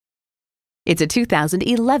It's a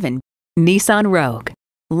 2011 Nissan Rogue.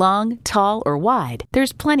 Long, tall, or wide,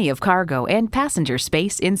 there's plenty of cargo and passenger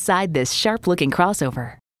space inside this sharp-looking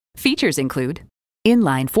crossover. Features include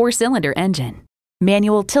inline 4-cylinder engine,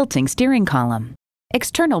 manual tilting steering column,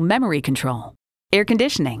 external memory control, air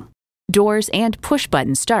conditioning, doors and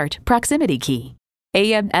push-button start proximity key,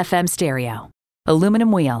 AM/FM stereo,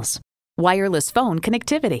 aluminum wheels, wireless phone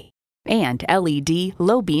connectivity, and LED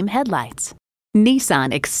low-beam headlights.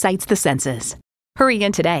 Nissan excites the senses. Hurry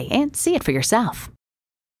in today and see it for yourself.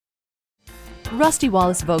 Rusty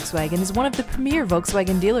Wallis Volkswagen is one of the premier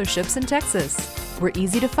Volkswagen dealerships in Texas. We're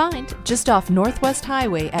easy to find just off Northwest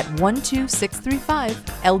Highway at 12635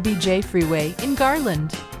 LBJ Freeway in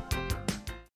Garland.